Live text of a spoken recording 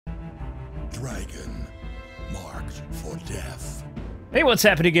dragon, marked for death. Hey, what's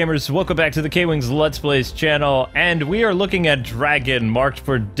happening, gamers? Welcome back to the KwingsLetsPlays channel, and we are looking at Dragon Marked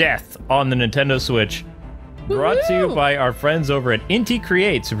for Death on the Nintendo Switch. Brought to you by our friends over at INTI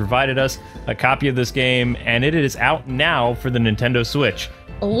CREATES, who provided us a copy of this game, and it is out now for the Nintendo Switch.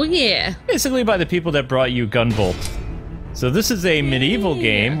 Oh yeah. Basically by the people that brought you Gunvolt. So this is a medieval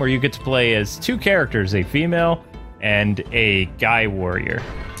game where you get to play as two characters, a female and a guy warrior.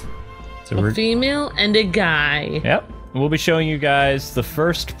 So a female and a guy. Yep. We'll be showing you guys the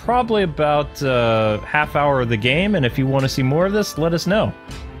first probably about half hour of the game, and if you want to see more of this, let us know.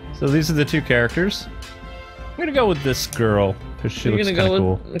 So these are the two characters. I'm gonna go with this girl because she looks kind of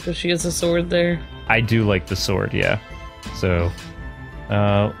cool. Because she has a sword there. I do like the sword, yeah. So,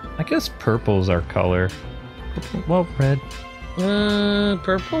 I guess purple's our color. Well, red.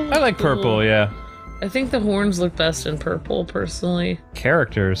 Purple. I like purple, yeah. I think the horns look best in purple, personally.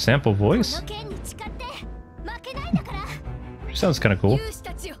 Character, sample voice. She sounds kind of cool.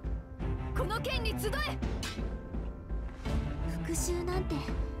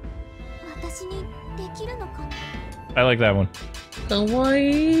 I like that one.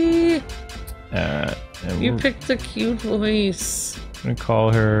 Kawaii. You we're picked a cute voice. gonna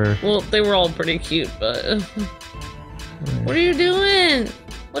call her. Well, they were all pretty cute, but what are you doing?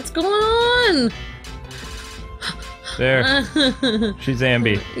 What's going on? There. She's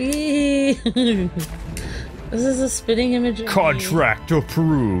Ambi. This is a spitting image of Contract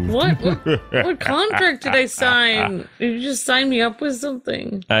approved. What contract did I sign? Did you just sign me up with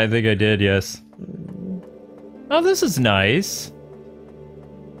something? I think I did, yes. Oh, this is nice.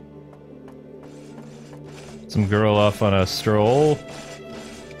 Some girl off on a stroll.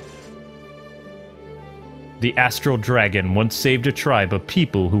 The Astral Dragon once saved a tribe of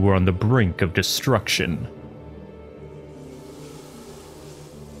people who were on the brink of destruction.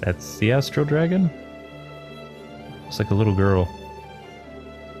 That's the Astral Dragon? It's like a little girl.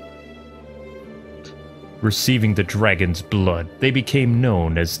 Receiving the dragon's blood, they became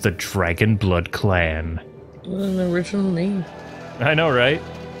known as the Dragonblood Clan. What an original name. I know, right?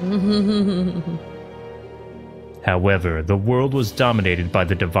 However, the world was dominated by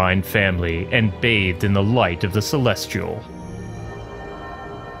the divine family and bathed in the light of the celestial.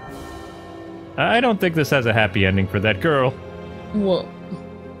 I don't think this has a happy ending for that girl. What?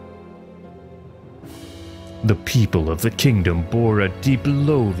 The people of the kingdom bore a deep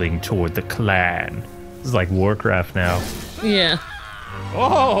loathing toward the clan. This is like Warcraft now. Yeah.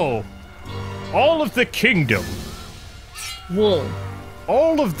 Oh! All of the kingdom! Whoa.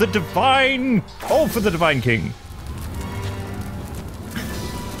 All of the divine... All for the divine king.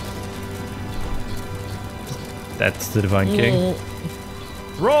 That's the divine king.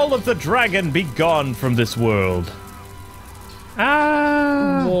 Thrall of the dragon, be gone from this world.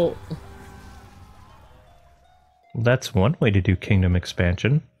 Ah! Whoa. That's one way to do kingdom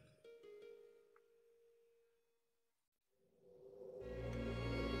expansion.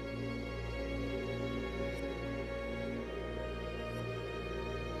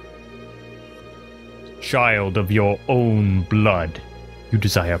 Child of your own blood, you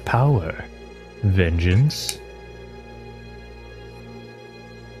desire power, vengeance.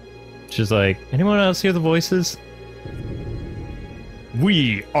 She's like, anyone else hear the voices?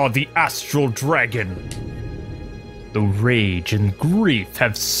 We are the Astral Dragon. The rage and grief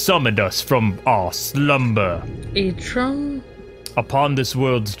have summoned us from our slumber. Atruum? Upon this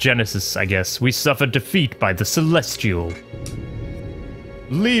world's genesis, I guess, we suffered defeat by the Celestial.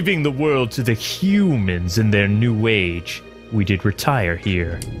 Leaving the world to the humans in their new age, we did retire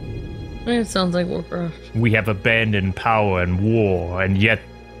here. It sounds like Warcraft. We have abandoned power and war, and yet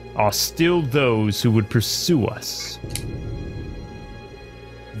are still those who would pursue us.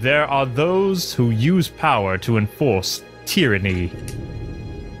 There are those who use power to enforce tyranny.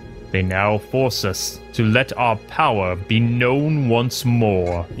 They now force us to let our power be known once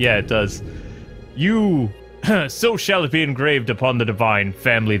more. Yeah, it does. So shall it be engraved upon the divine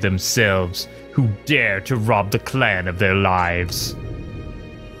family themselves, who dare to rob the clan of their lives.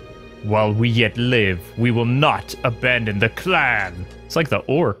 While we yet live, we will not abandon the clan. It's like the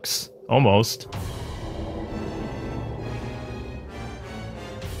orcs, almost.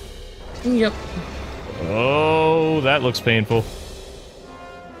 Yep. Oh, that looks painful.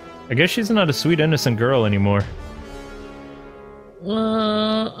 I guess she's not a sweet, innocent girl anymore.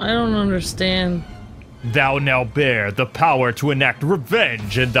 I don't understand. Thou now bear the power to enact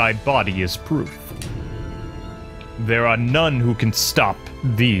revenge, and thy body is proof. There are none who can stop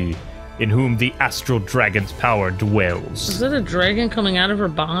thee, in whom the Astral Dragon's power dwells. Is that a dragon coming out of her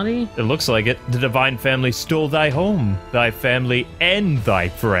body? It looks like it. The divine family stole thy home, thy family, and thy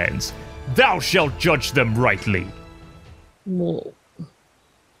friends. thou shalt judge them rightly. Whoa.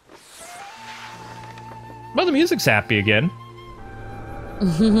 Well, the music's happy again.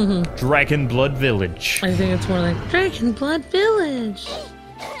 Dragonblood Village. I think it's more like Dragonblood Village.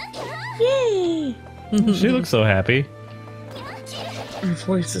 Yay! She looks so happy. Her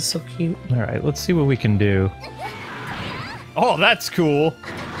voice is so cute. Alright, let's see what we can do. Oh, that's cool.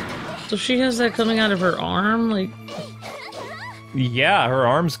 So she has that coming out of her arm, like... Yeah, her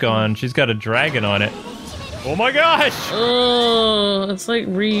arm's gone. She's got a dragon on it. Oh my gosh! Oh, it's like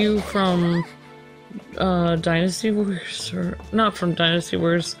Ryu from Dynasty Warriors, or not from Dynasty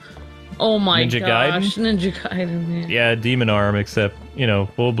Warriors. Oh my Ninja gosh, Gaiden? Ninja Gaiden, man. Yeah, demon arm, except, you know,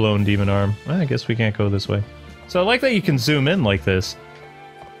 full-blown demon arm. Well, I guess we can't go this way. So I like that you can zoom in like this.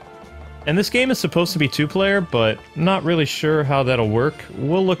 And this game is supposed to be two-player, but not really sure how that'll work.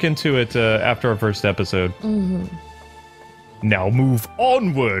 We'll look into it after our first episode. Now move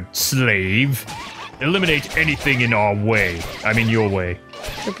onward, slave. Eliminate anything in our way. I mean, your way.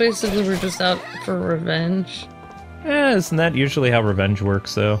 So basically we're just out for revenge. Yeah, isn't that usually how revenge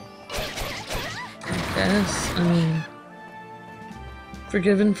works, though? I guess. I mean...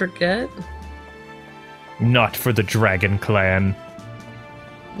 Forgive and forget? Not for the Dragon Clan.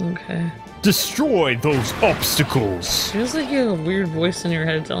 Okay. Destroy those obstacles. Feels like you have a weird voice in your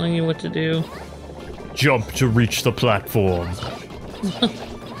head telling you what to do. Jump to reach the platform.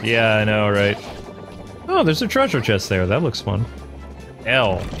 Yeah, I know, right? Oh, there's a treasure chest there. That looks fun.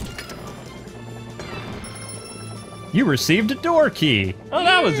 L. You received a door key. Oh,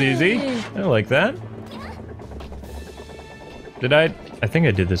 that was easy. I like that. Did I think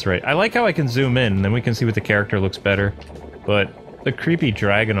I did this right. I like how I can zoom in, and then we can see what the character looks better. But the creepy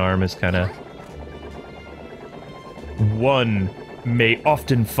dragon arm is kind of... One may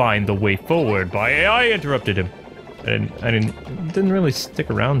often find the way forward by... I interrupted him. I didn't really stick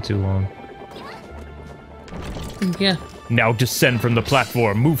around too long. Yeah. Now descend from the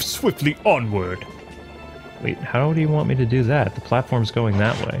platform. Move swiftly onward. Wait, how do you want me to do that? The platform's going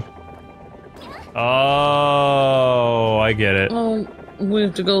that way. Oh, I get it. Oh, we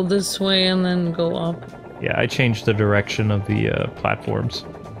have to go this way and then go up. Yeah, I changed the direction of the platforms.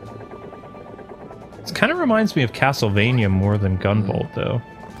 It kind of reminds me of Castlevania more than Gunvolt, though.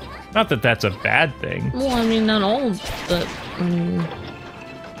 Not that that's a bad thing. Well, I mean, not all, but I mean,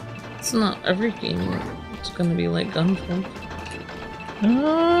 it's not every game it's gonna be like Gunvolt.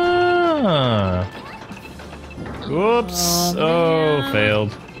 Ah. Oops. Oh,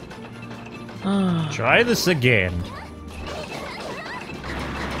 failed. Try this again.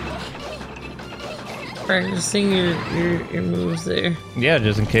 Practicing your moves there. Yeah,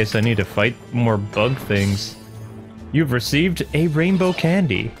 just in case I need to fight more bug things. You've received a rainbow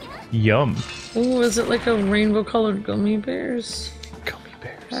candy. Yum. Oh, is it like a rainbow-colored gummy bears? Gummy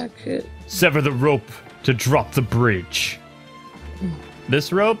bears. Packet. Sever the rope to drop the bridge.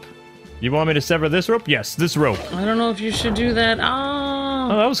 This rope? You want me to sever this rope? Yes, this rope. I don't know if you should do that.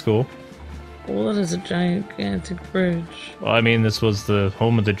 Oh, that was cool. Well, that is a gigantic bridge. Well, I mean, this was the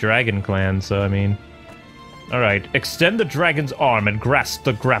home of the Dragon Clan, so I mean... Alright, extend the dragon's arm and grasp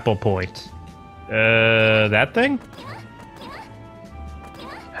the grapple point. That thing?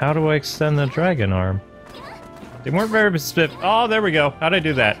 How do I extend the dragon arm? They weren't very specific. Oh, there we go. How'd I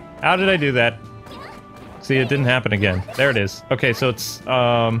do that? How did I do that? See, it didn't happen again. There it is. Okay, so it's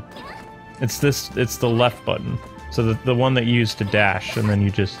the left button. So the one that you use to dash, and then you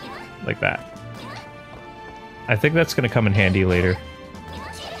just, like that. I think that's gonna come in handy later.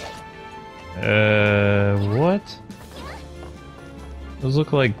 What? Those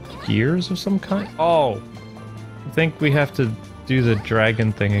look like gears of some kind? Oh! I think we have to do the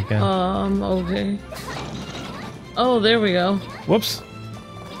dragon thing again. Okay. Oh, there we go. Whoops.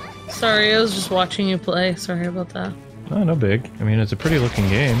 Sorry, I was just watching you play. Sorry about that. Oh, no big. I mean, it's a pretty looking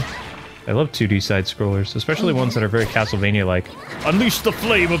game. I love 2D side-scrollers, especially ones that are very Castlevania-like. Unleash the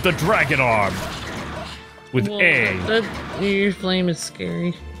flame of the dragon arm! With A. Your flame is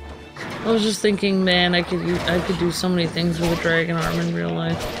scary. I was just thinking, man, I could do so many things with a dragon arm in real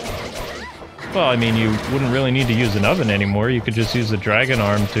life. Well, I mean, you wouldn't really need to use an oven anymore. You could just use the dragon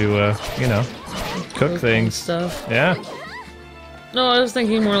arm to, you know, cook things. Stuff. Yeah. No, I was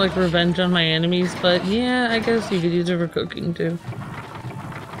thinking more like revenge on my enemies, but yeah, I guess you could use it for cooking too.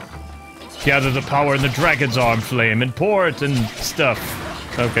 Gather the power in the dragon's arm flame and pour it and stuff.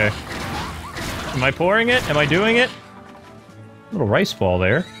 Okay. Am I pouring it? Am I doing it? Little rice ball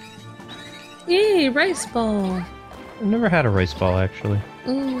there. Yay, rice ball. I've never had a rice ball, actually.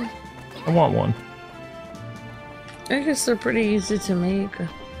 I want one. I guess they're pretty easy to make.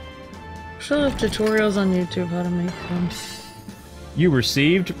 She'll have tutorials on YouTube how to make them. You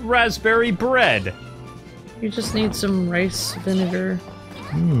received raspberry bread. You just need some rice vinegar.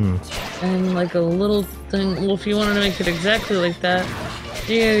 Hmm. And like a little thing. Well, if you wanted to make it exactly like that,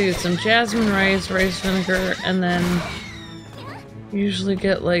 you get some jasmine rice vinegar, and then you usually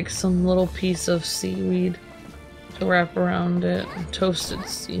get like some little piece of seaweed to wrap around it. Toasted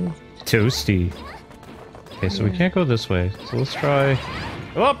seaweed. Toasty. Okay, so we can't go this way. So let's try...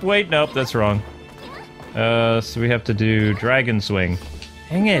 Oh, wait, nope, that's wrong. So we have to do dragon swing.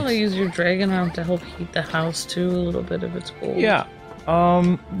 Dang it. I'll use your dragon arm to help heat the house too, a little bit if it's cold. Yeah.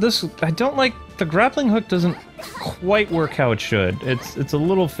 This... I don't like... The grappling hook doesn't quite work how it should. It's a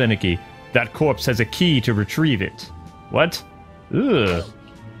little finicky. That corpse has a key to retrieve it. What? Ugh.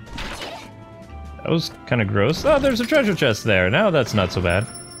 That was kind of gross. Oh, there's a treasure chest there. Now that's not so bad.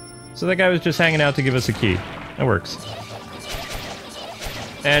 So that guy was just hanging out to give us a key. That works.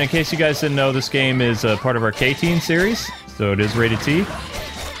 And in case you guys didn't know, this game is a part of our K-Teen series, so it is rated T.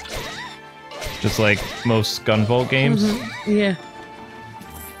 Just like most Gunvolt games. Mm-hmm. Yeah.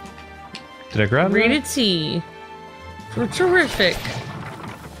 Did I grab Rated that? T. For terrific.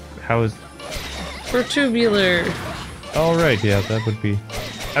 How is... For tubular. Oh, right, yeah, that would be...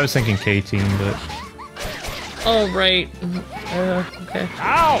 I was thinking K-Teen, but... Oh, right. Okay.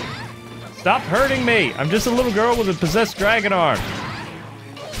 Ow! Stop hurting me! I'm just a little girl with a possessed dragon arm.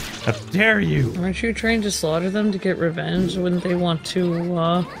 How dare you! Aren't you trying to slaughter them to get revenge? Wouldn't they want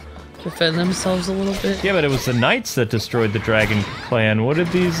to, defend themselves a little bit? Yeah, but it was the knights that destroyed the Dragon Clan. What did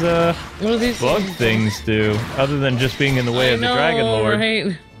these, what are these bug things do? Other than just being in the way of the Dragon Lord.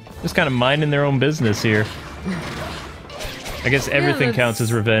 Right? Just kind of minding their own business here. I guess everything counts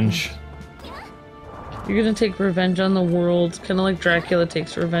as revenge. You're gonna take revenge on the world, kind of like Dracula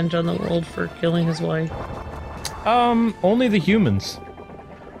takes revenge on the world for killing his wife. Only the humans.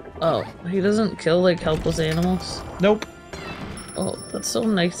 Oh, he doesn't kill, like, helpless animals? Nope. Oh, that's so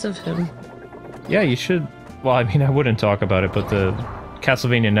nice of him. Yeah, you should... Well, I mean, I wouldn't talk about it, but the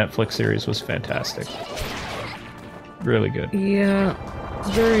Castlevania Netflix series was fantastic. Really good. Yeah,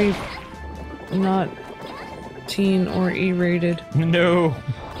 very not teen or E-rated. No,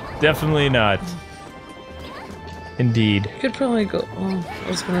 definitely not. Indeed. You could probably go... Oh, I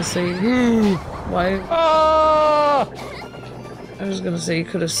was gonna say... Why? Ah! I was gonna say you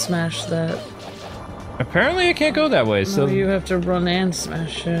could have smashed that. Apparently I can't go that way, so... No, you have to run and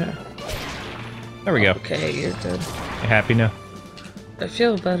smash it. There we go. Okay, you're good. You happy now? I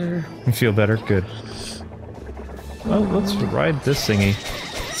feel better. You feel better? Good. Well, let's ride this thingy.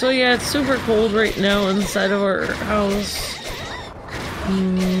 So yeah, it's super cold right now inside of our house.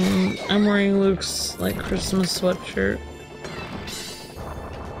 I'm wearing Luke's, like, Christmas sweatshirt.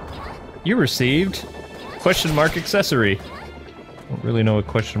 You received question mark accessory. Don't really know what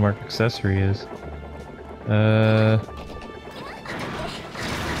question mark accessory is.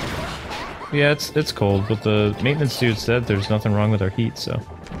 Yeah, it's cold, but the maintenance dude said there's nothing wrong with our heat, so.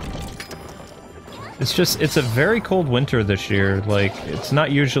 It's a very cold winter this year. Like, it's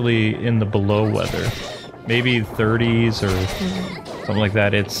not usually in the below weather. Maybe 30s or something like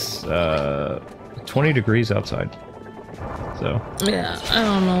that. It's 20 degrees outside. So. Yeah, I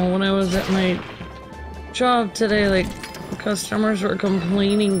don't know. When I was at my job today, like, customers were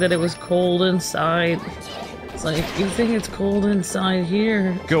complaining that it was cold inside. It's like, you think it's cold inside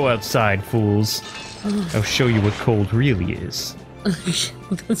here? Go outside, fools. I'll show you what cold really is.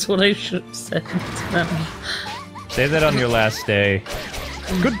 That's what I should have said to them. Say that on your last day.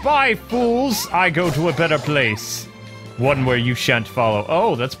 Goodbye, fools! I go to a better place. One where you shan't follow.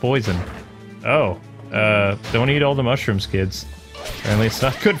 Oh, that's poison. Oh. Don't eat all the mushrooms, kids. Apparently it's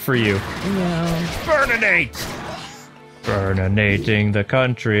not good for you. No. Burninate! Burninating the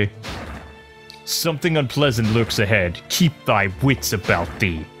country. Something unpleasant lurks ahead. Keep thy wits about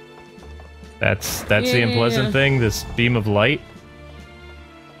thee. That's the unpleasant thing, this beam of light.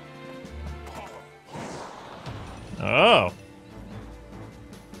 Oh.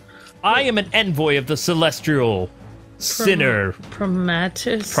 I am an envoy of the celestial sinner.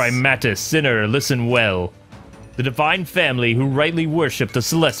 Primatus, sinner, listen well. The divine family who rightly worship the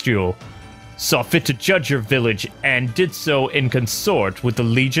celestial saw fit to judge your village and did so in consort with the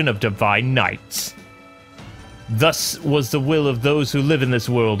legion of divine knights. Thus was the will of those who live in this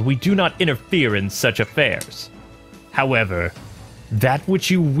world. We do not interfere in such affairs. However, that which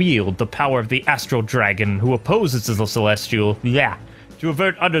you wield, the power of the Astral Dragon who opposes the celestial, to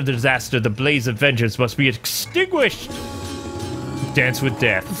avert utter disaster, the blaze of vengeance must be extinguished. Dance with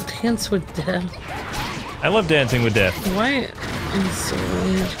death. Dance with death. I love dancing with death. Why? It's so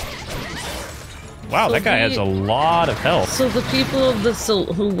weird. Wow, So that guy has a lot of health. So the people of the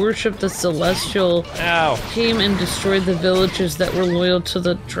who worship the Celestial Ow. came and destroyed the villages that were loyal to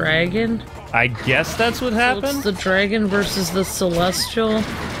the dragon? I guess that's what So happened? it's the dragon versus the Celestial.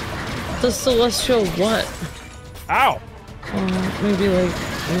 The Celestial what? Ow. Maybe like,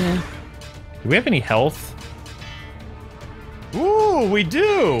 yeah. Do we have any health? Ooh, we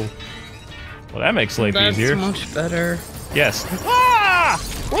do! Well, that makes life That's easier. much better. Yes. Ah!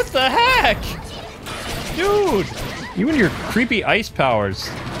 What the heck? Dude! You and your creepy ice powers.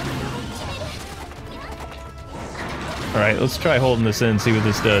 Alright, let's try holding this in and see what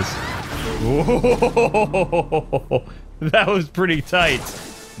this does. Whoa! That was pretty tight.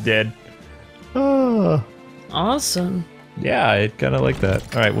 Dead. Oh. Awesome. Yeah, I kind of like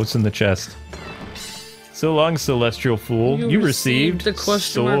that. Alright, what's in the chest? So long, Celestial Fool. You received the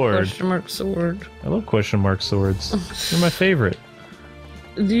question mark sword. I love question mark swords. They're my favorite.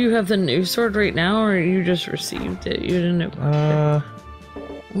 Do you have the new sword right now, or you just received it? You didn't.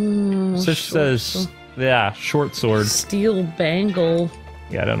 It says, yeah, short sword. Steel bangle.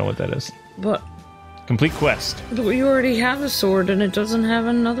 Yeah, I don't know what that is. But Complete quest. you already have a sword, and it doesn't have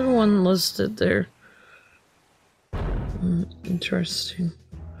another one listed there. Interesting.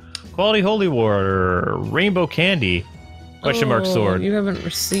 Quality holy water, rainbow candy, question mark sword. You haven't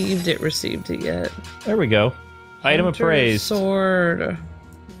received it yet. There we go. Item Hunter's appraised. sword.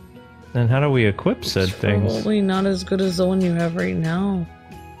 And how do we equip said things? Probably not as good as the one you have right now.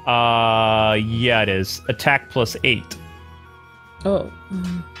 Yeah, it is. Attack plus 8. Oh.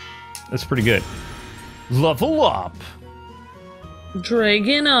 That's pretty good. Level up.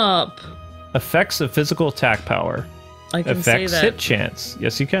 Dragon up. Effects of physical attack power. I can Affects say that. hit chance.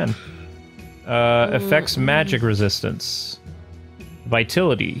 Yes, you can. Affects magic resistance.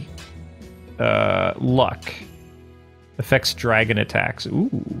 Vitality. Luck. Affects dragon attacks. Ooh.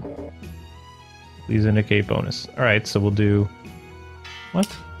 Please indicate bonus. Alright, so we'll do... What?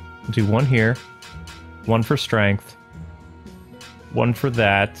 We'll do one here. One for strength. One for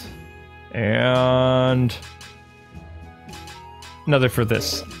that. And... another for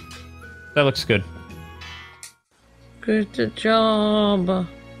this. That looks good. Good job.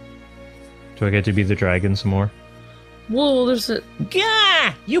 Do I get to be the dragon some more? Whoa, there's a...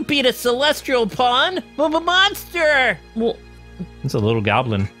 Gah! You beat a celestial pawn of a monster! Well, It's a little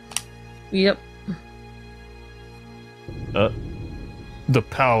goblin. yep. The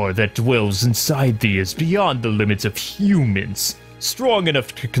power that dwells inside thee is beyond the limits of humans, strong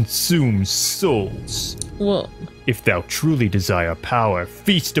enough to consume souls. Well, If thou truly desire power,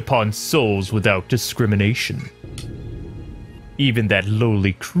 feast upon souls without discrimination. Even that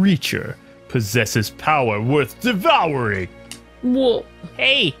lowly creature possesses power worth devouring. whoa.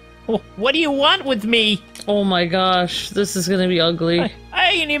 Hey, what do you want with me? Oh my gosh, this is gonna be ugly. I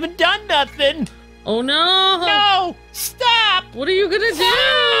ain't even done nothing! Oh no! No! Stop! What are you gonna do?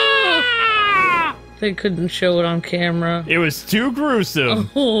 Ah! They couldn't show it on camera. It was too gruesome.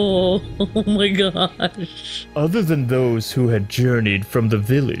 Oh my gosh. Other than those who had journeyed from the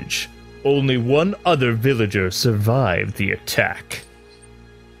village, only one other villager survived the attack.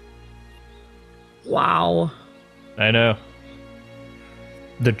 Wow. I know.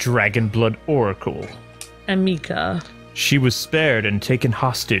 The Dragonblood Oracle. Amica. She was spared and taken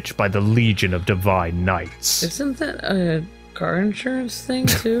hostage by the Legion of Divine Knights. Isn't that a car insurance thing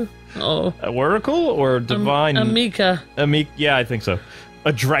too? Oh. Oracle or Divine? Amica. Yeah, I think so.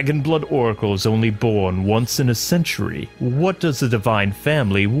 A Dragonblood Oracle is only born once in a century. What does the Divine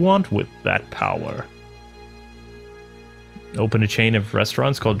Family want with that power? Open a chain of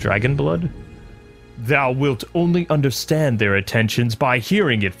restaurants called Dragonblood? Thou wilt only understand their intentions by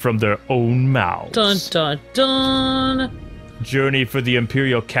hearing it from their own mouths. Dun dun dun. Journey for the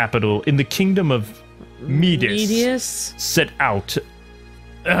Imperial Capital in the Kingdom of Medius. Medius? Set out.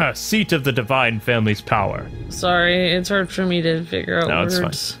 Seat of the Divine Family's power. Sorry, it's hard for me to figure out No, words.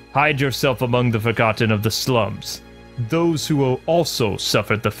 it's fine. Hide yourself among the forgotten of the slums. Those who will also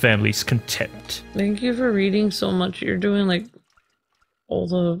suffered the family's contempt. Thank you for reading so much. You're doing like all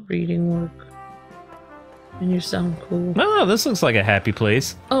the reading work. And you sound cool. Oh, this looks like a happy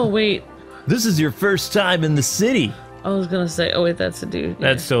place. Oh wait. This is your first time in the city. I was gonna say, oh wait, that's a dude. Yeah.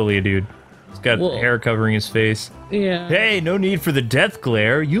 That's totally a dude. He's got Whoa. hair covering his face. Yeah. Hey, no need for the death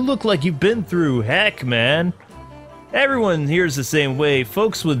glare. You look like you've been through heck, man. Everyone here's the same way.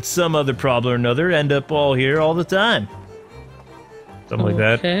 Folks with some other problem or another end up all here all the time. Something like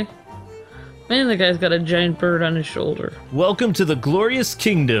that. Okay. Man, the guy's got a giant bird on his shoulder. Welcome to the glorious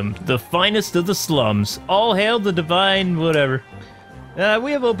kingdom, the finest of the slums. All hail the divine whatever.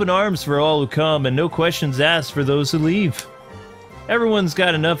 We have open arms for all who come and no questions asked for those who leave. Everyone's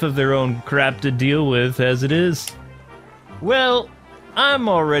got enough of their own crap to deal with as it is. Well, I'm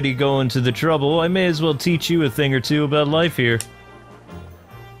already going to the trouble. I may as well teach you a thing or two about life here.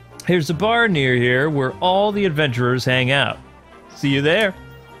 Here's a bar near here where all the adventurers hang out. See you there.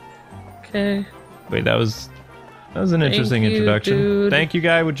 Okay. Wait, that was an interesting introduction. Dude. Thank you,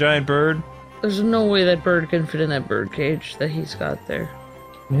 guy with giant bird. There's no way that bird can fit in that bird cage that he's got there.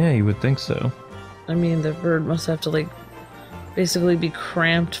 Yeah, you would think so. I mean, the bird must have to, like, basically be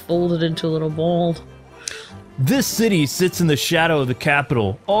cramped, folded into a little ball. This city sits in the shadow of the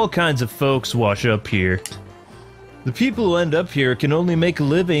capital. All kinds of folks wash up here. The people who end up here can only make a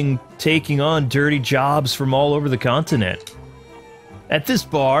living taking on dirty jobs from all over the continent. At this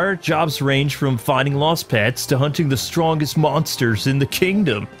bar, jobs range from finding lost pets to hunting the strongest monsters in the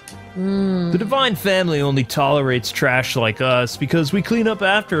kingdom. The Divine Family only tolerates trash like us because we clean up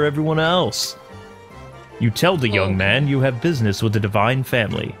after everyone else. You tell the young man you have business with the Divine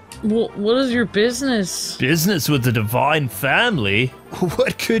Family. Well, what is your business? Business with the Divine Family?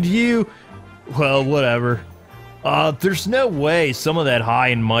 What could you... Well, whatever. There's no way some of that high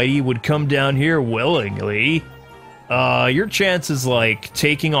and mighty would come down here willingly. Your chances, like,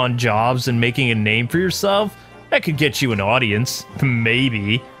 taking on jobs and making a name for yourself, that could get you an audience.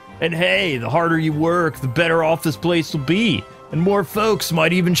 Maybe. And hey, the harder you work, the better off this place will be. And more folks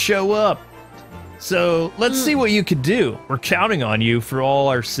might even show up. So, let's see what you could do. We're counting on you for all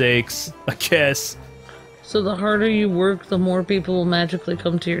our sakes, I guess. So the harder you work, the more people will magically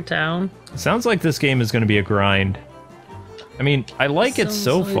come to your town? Sounds like this game is going to be a grind. I mean, I like it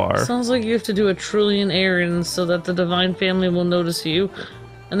so far. Sounds like you have to do 1 trillion errands so that the Divine Family will notice you.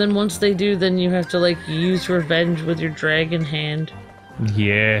 And then once they do, then you have to, like, use revenge with your dragon hand.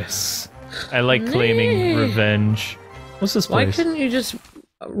 Yes. I like claiming revenge. What's this place? Why couldn't you just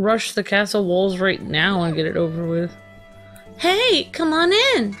rush the castle walls right now and get it over with? Hey, come on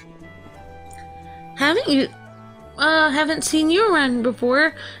in! Haven't seen you around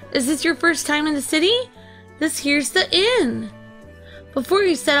before. Is this your first time in the city? This here's the inn. Before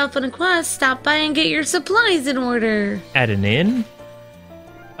you set off on a quest, stop by and get your supplies in order. At an inn?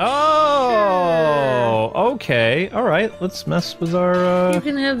 Oh, okay. All right, let's mess with our, You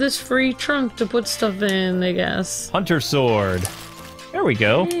can have this free trunk to put stuff in, I guess. Hunter sword. There we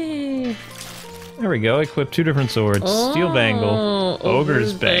go. Hey. There we go. Equip 2 different swords. Steel bangle.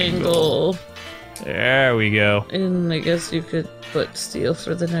 Ogre's bangle. There we go. And I guess you could put steel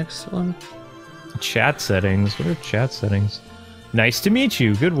for the next one. Chat settings. What are chat settings? Nice to meet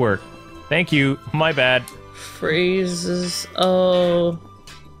you. Good work. Thank you. My bad. Phrases. Oh.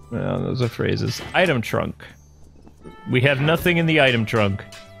 Well, those are phrases. Item trunk. We have nothing in the item trunk.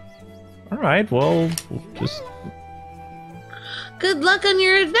 Alright, well, we'll just... Good luck on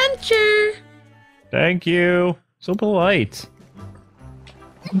your adventure! Thank you. So polite.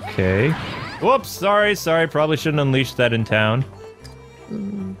 Okay. Whoops, sorry. Probably shouldn't unleash that in town.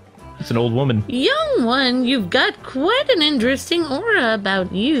 It's an old woman. Young one, you've got quite an interesting aura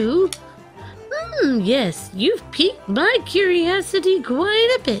about you. Yes, you've piqued my curiosity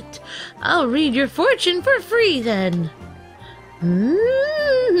quite a bit. I'll read your fortune for free then.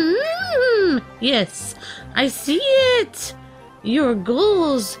 Yes, I see it. Your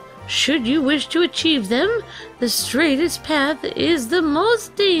goals, should you wish to achieve them, the straightest path is the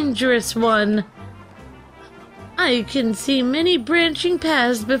most dangerous one. I can see many branching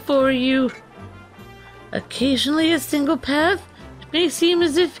paths before you. Occasionally a single path, it may seem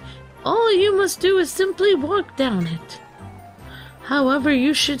as if all you must do is simply walk down it. However,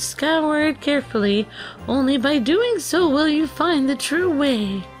 you should scour it carefully. Only by doing so will you find the true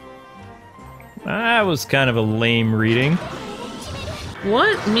way. That was kind of a lame reading.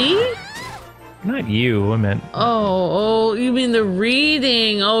 What, me? Not you, I meant... Oh, you mean the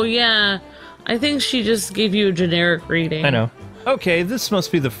reading. Oh, yeah. I think she just gave you a generic reading. I know. Okay, this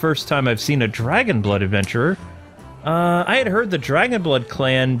must be the first time I've seen a Dragonblood adventurer. I had heard the Dragonblood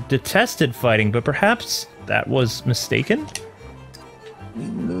Clan detested fighting, but perhaps that was mistaken?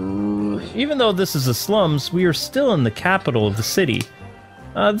 Even though this is the slums, we are still in the capital of the city.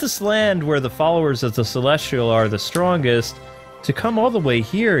 This land where the followers of the Celestial are the strongest, to come all the way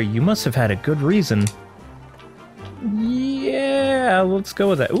here, you must have had a good reason. Yeah, let's go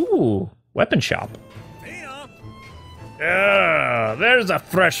with that. Ooh, weapon shop. There's a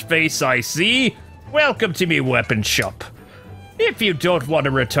fresh face I see. Welcome to me weapon shop. If you don't want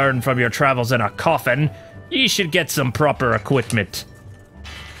to return from your travels in a coffin, you should get some proper equipment.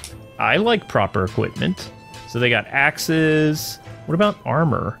 I like proper equipment. So they got axes. What about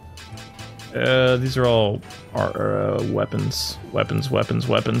armor? These are all weapons.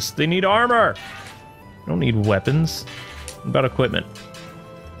 Weapons. They need armor. Don't need weapons. about equipment?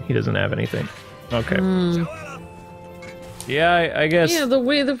 He doesn't have anything. Okay. Yeah, I guess. Yeah, the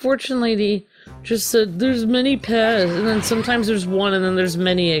way the fortune lady just said, there's many paths, and then sometimes there's one, and then there's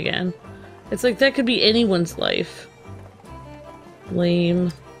many again. It's like that could be anyone's life.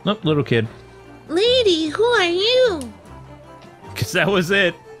 Lame. Nope, little kid. Lady, who are you? Because that was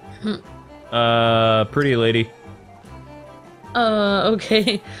it. Pretty lady.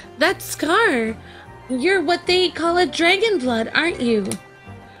 Okay. That's Scar. You're what they call a Dragonblood, aren't you?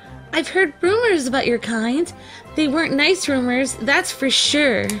 I've heard rumors about your kind. They weren't nice rumors, that's for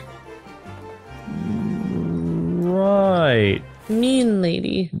sure. Right. Mean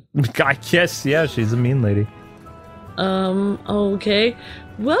lady. I guess, yeah, she's a mean lady. Okay.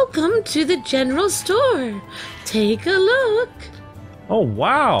 Welcome to the general store. Take a look. Oh,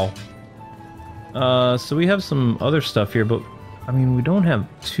 wow. So we have some other stuff here, but, I mean, we don't have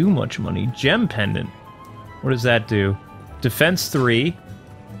too much money. Gem pendant. What does that do? Defense 3.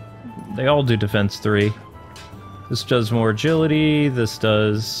 They all do defense 3. This does more agility. This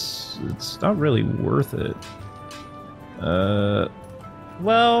does... It's not really worth it.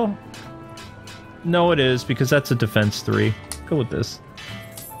 Well... No, it is, because that's a defense 3. Go with this.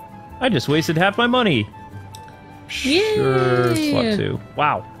 I just wasted half my money. Sure, slot 2.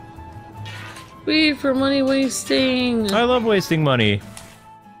 Wow. Wait for money wasting. I love wasting money.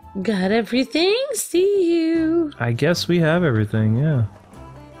 Got everything? See you. I guess we have everything, yeah.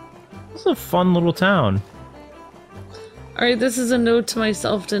 It's a fun little town. Alright, this is a note to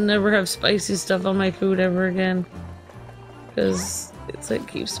myself to never have spicy stuff on my food ever again. Because it's like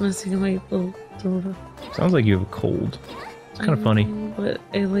keeps messing with my little throat up. Sounds like you have a cold. It's kind of funny. But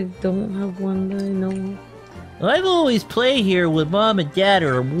I like don't have one that I know of. Well, I've always play here with Mom and Dad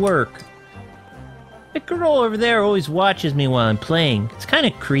or work. The girl over there always watches me while I'm playing. It's kind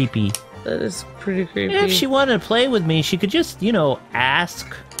of creepy. That is pretty creepy. If she wanted to play with me, she could just, you know,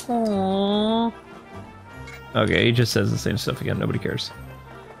 ask. Aww. Okay, he just says the same stuff again. Nobody cares.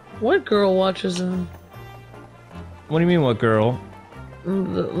 What girl watches him? What do you mean, what girl?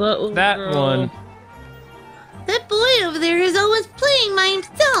 That girl. one. That boy over there is always playing by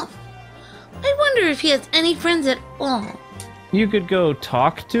himself. I wonder if he has any friends at all. You could go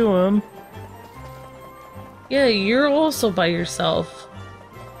talk to him. Yeah, you're also by yourself.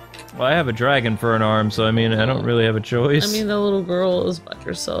 Well, I have a dragon for an arm, so I mean, I don't really have a choice. I mean, the little girl is by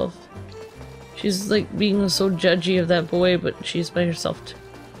herself. She's like being so judgy of that boy, but she's by herself too.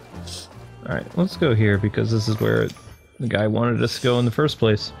 Alright, let's go here, because this is where the guy wanted us to go in the first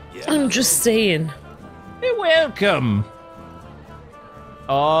place. I'm just saying. Hey, welcome!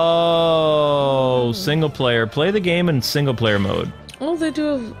 Oh, single player. Play the game in single player mode. Oh, they do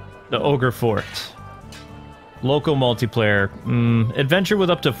have... The Ogre Fort. Local multiplayer. Adventure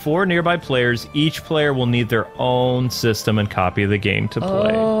with up to 4 nearby players. Each player will need their own system and copy of the game to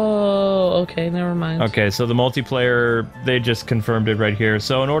play. Oh, okay, never mind. Okay, so the multiplayer, they just confirmed it right here.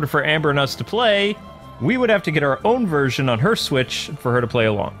 So in order for Amber and us to play, we would have to get our own version on her Switch for her to play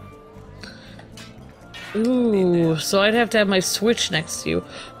along. Ooh, so I'd have to have my Switch next to you.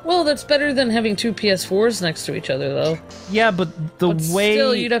 Well, that's better than having 2 PS4s next to each other, though. Yeah, but But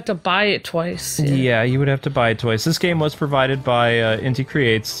still, you'd have to buy it twice. Yeah, you would have to buy it twice. This game was provided by INTI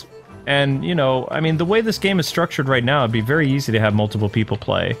CREATES. And, you know, I mean, the way this game is structured right now, it'd be very easy to have multiple people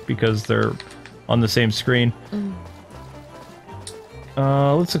play because they're on the same screen.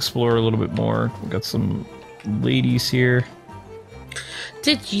 Let's explore a little bit more. We've got some ladies here.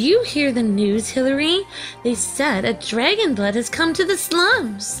 Did you hear the news, Hillary? They said a Dragonblood has come to the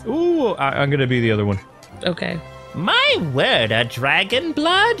slums. Ooh, I'm gonna be the other one. Okay. My word, a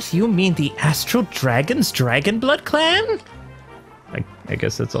Dragonblood? You mean the Astral Dragon's Dragonblood Clan? I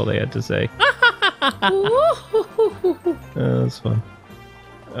guess that's all they had to say. That's fun.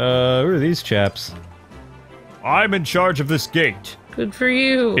 Who are these chaps? I'm in charge of this gate. Good for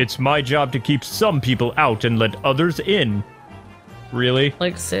you. It's my job to keep some people out and let others in. Really?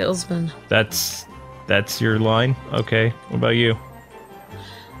 Like salesman. That's your line? Okay. What about you?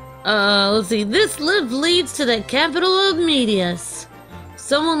 Let's see. This lift leads to the capital of Medius.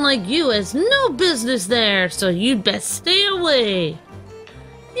 Someone like you has no business there, so you'd best stay away.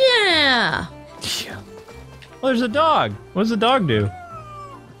 Yeah. Oh, there's a dog. What does the dog do?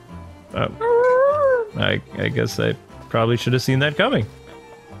 I guess I probably should have seen that coming.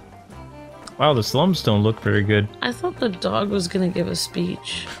 Wow, the slums don't look very good. I thought the dog was gonna give a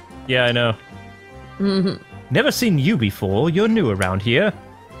speech. Yeah, I know. Never seen you before. You're new around here.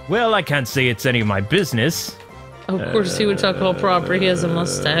 Well, I can't say it's any of my business. Of course he would talk all proper. He has a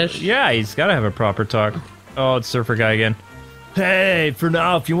mustache. Yeah, he's gotta have a proper talk. Oh, it's Surfer Guy again. Hey, for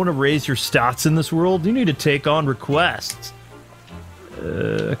now, if you want to raise your stats in this world, you need to take on requests.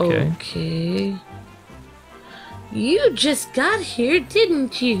 Okay. Okay. You just got here,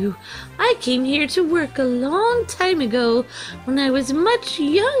 didn't you? I came here to work a long time ago when I was much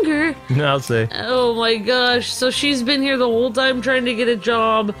younger. I'll say. Oh my gosh, so she's been here the whole time trying to get a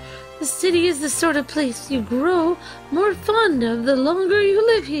job. The city is the sort of place you grow more fond of the longer you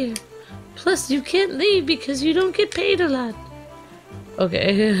live here. Plus, you can't leave because you don't get paid a lot.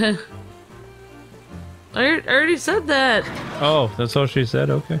 Okay. I already said that. Oh, that's all she said?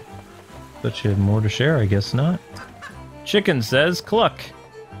 Okay. But she had more to share, I guess not. Chicken says, cluck.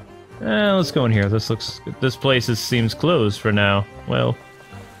 Let's go in here. This place seems closed for now. Well,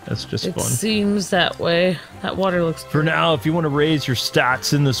 that's just It fun. seems that way. That water looks... For now, if you want to raise your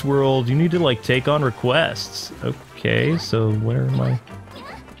stats in this world, you need to, like, take on requests. Okay, so where am I?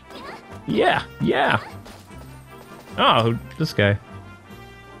 Yeah. Oh, this guy.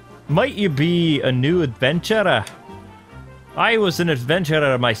 Might you be a new adventurer? I was an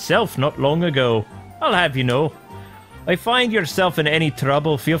adventurer myself not long ago. I'll have you know. If you find yourself in any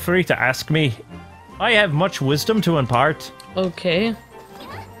trouble, feel free to ask me. I have much wisdom to impart. Okay.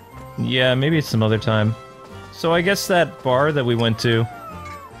 Yeah, maybe it's some other time. So I guess that bar that we went to...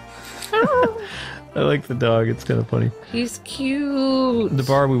 I like the dog, it's kind of funny. He's cute. The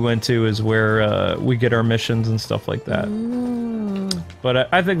bar we went to is where we get our missions and stuff like that.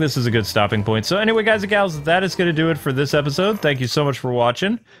 But I think this is a good stopping point. So anyway, guys and gals, that is going to do it for this episode. Thank you so much for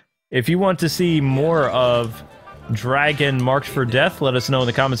watching. If you want to see more of Dragon Marked for Death, let us know in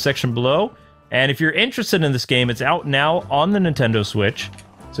the comments section below. And if you're interested in this game, it's out now on the Nintendo Switch,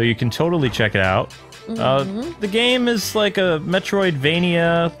 so you can totally check it out. The game is like a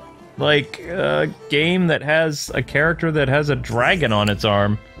Metroidvania, game that has a character that has a dragon on its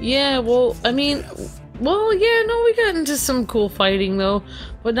arm. Yeah, well, I mean... Well, yeah, no, we got into some cool fighting, though.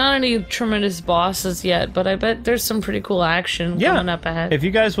 But not any tremendous bosses yet, but I bet there's some pretty cool action coming up ahead. If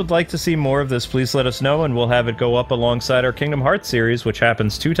you guys would like to see more of this, please let us know, and we'll have it go up alongside our Kingdom Hearts series, which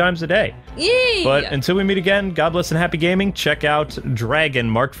happens 2 times a day. Yay! But until we meet again, God bless and happy gaming. Check out Dragon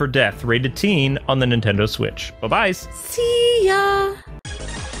Marked for Death, rated teen on the Nintendo Switch. Bye-bye. See ya!